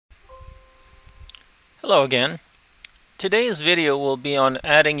Hello again. Today's video will be on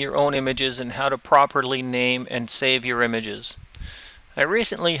adding your own images and how to properly name and save your images. I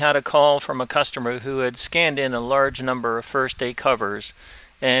recently had a call from a customer who had scanned in a large number of first day covers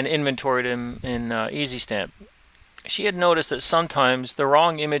and inventoried them in EzStamp. She had noticed that sometimes the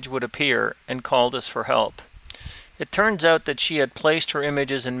wrong image would appear and called us for help. It turns out that she had placed her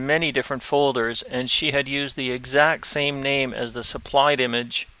images in many different folders and she had used the exact same name as the supplied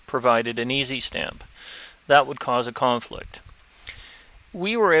image provided in EzStamp. That would cause a conflict.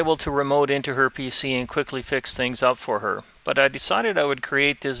 We were able to remote into her PC and quickly fix things up for her, but I decided I would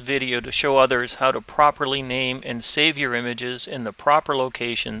create this video to show others how to properly name and save your images in the proper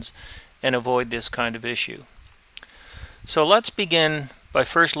locations and avoid this kind of issue. So let's begin by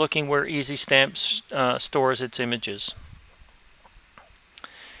first looking where EzStamp stores its images.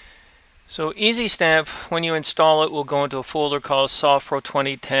 So EzStamp, when you install it, will go into a folder called SoftPro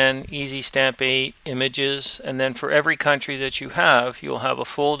 2010 EzStamp 8 Images, and then for every country that you have, you'll have a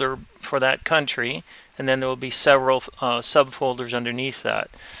folder for that country, and then there will be several subfolders underneath that.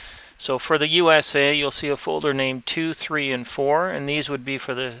 So for the USA, you'll see a folder named 2, 3, and 4, and these would be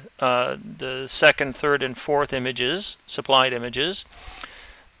for the second, third, and fourth images, supplied images.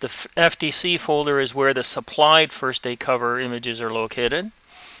 The FDC folder is where the supplied first day cover images are located.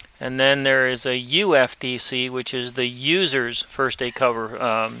 And then there is a UFDC, which is the user's first day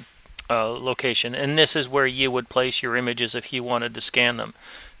cover location. And this is where you would place your images if you wanted to scan them.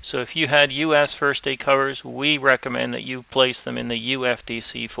 So if you had US first day covers, we recommend that you place them in the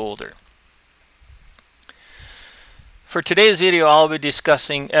UFDC folder. For today's video, I'll be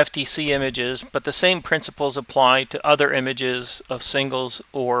discussing FDC images, but the same principles apply to other images of singles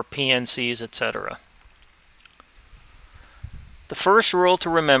or PNCs, etc. The first rule to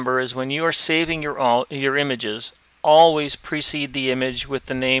remember is when you are saving your images, always precede the image with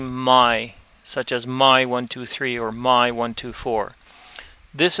the name my, such as my123 or my124.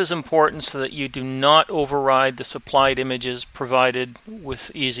 This is important so that you do not override the supplied images provided with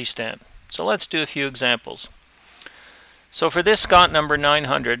EzStamp. So let's do a few examples. So for this Scott number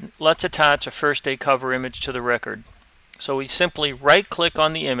 900, let's attach a first day cover image to the record. So we simply right click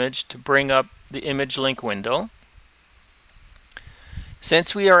on the image to bring up the image link window.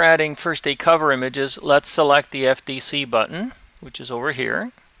 Since we are adding first day cover images, let's select the FDC button, which is over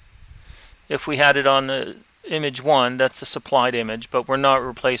here. If we had it on the image 1, that's the supplied image, but we're not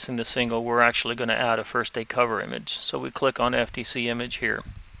replacing the single. We're actually going to add a first day cover image. So we click on FDC image here.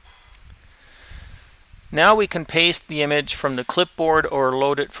 Now we can paste the image from the clipboard or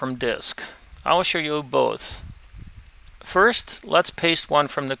load it from disk. I will show you both. First, let's paste one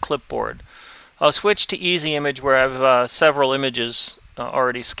from the clipboard. I'll switch to Easy Image where I have several images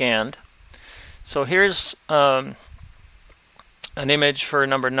already scanned. So here's an image for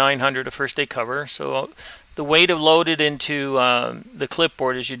number 900, a first day cover. So the way to load it into the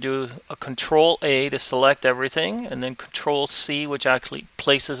clipboard is you do a Control A to select everything, and then Control C, which actually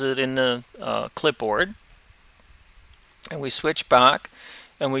places it in the clipboard. And we switch back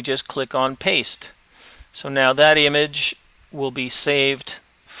and we just click on Paste. So now that image will be saved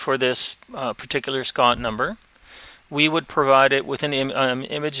for this particular Scott number. We would provide it with an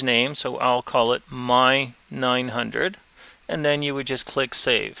image name, so I'll call it my900, and then you would just click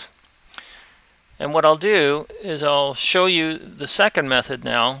Save. And what I'll do is I'll show you the second method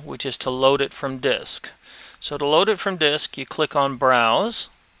now, which is to load it from disk. So to load it from disk, you click on Browse,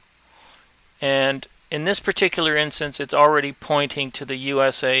 and in this particular instance, it's already pointing to the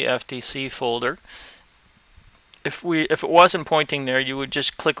USA FDC folder. If it wasn't pointing there, you would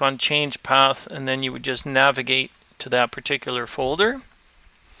just click on Change Path, and then you would just navigate to that particular folder,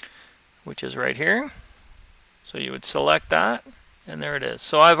 which is right here. So you would select that, and there it is.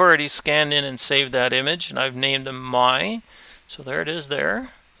 So I've already scanned in and saved that image, and I've named them my. So there it is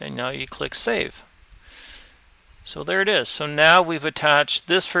there, and now you click Save. So there it is. So now we've attached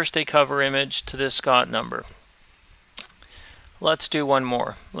this first day cover image to this Scott number. Let's do one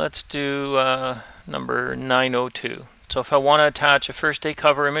more. Let's do number 902. So if I want to attach a first day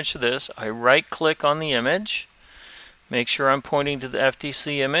cover image to this, I right click on the image, make sure I'm pointing to the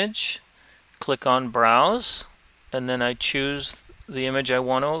FDC image, click on Browse, and then I choose the image I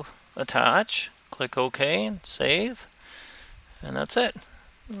want to attach, click OK and save, and that's it.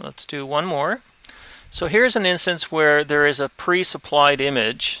 Let's do one more. So here's an instance where there is a pre-supplied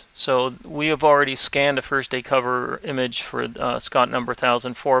image. So we have already scanned a first day cover image for Scott number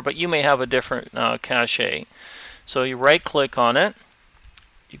 1004, but you may have a different cache. So you right click on it,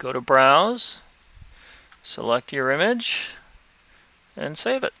 you go to Browse, select your image, and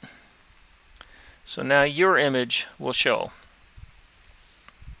save it. So now your image will show.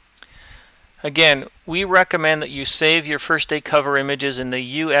 Again, we recommend that you save your first day cover images in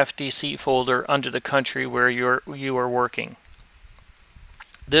the UFDC folder under the country where you are working.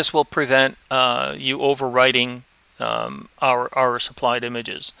 This will prevent you overwriting our supplied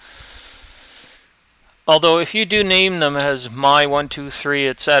images. Although if you do name them as my123,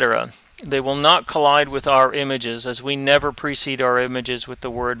 etc., they will not collide with our images, as we never precede our images with the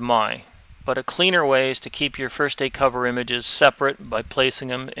word my. But a cleaner way is to keep your first day cover images separate by placing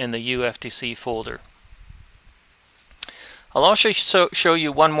them in the UFDC folder. I'll also show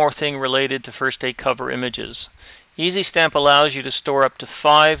you one more thing related to first day cover images. EzStamp allows you to store up to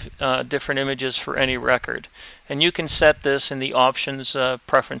 5 different images for any record, and you can set this in the Options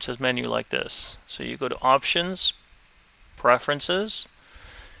Preferences menu like this. So you go to Options, Preferences,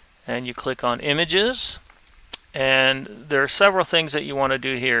 and you click on Images, and there are several things that you want to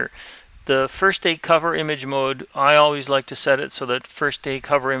do here. The first day cover image mode, I always like to set it so that first day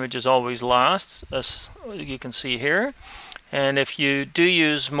cover image is always last, as you can see here. And if you do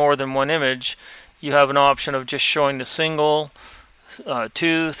use more than one image, you have an option of just showing the single,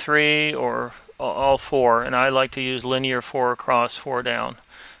 2, 3, or all 4, and I like to use linear 4 across, 4 down.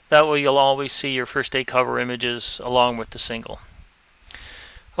 That way you'll always see your first day cover images along with the single.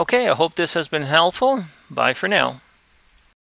 Okay, I hope this has been helpful. Bye for now.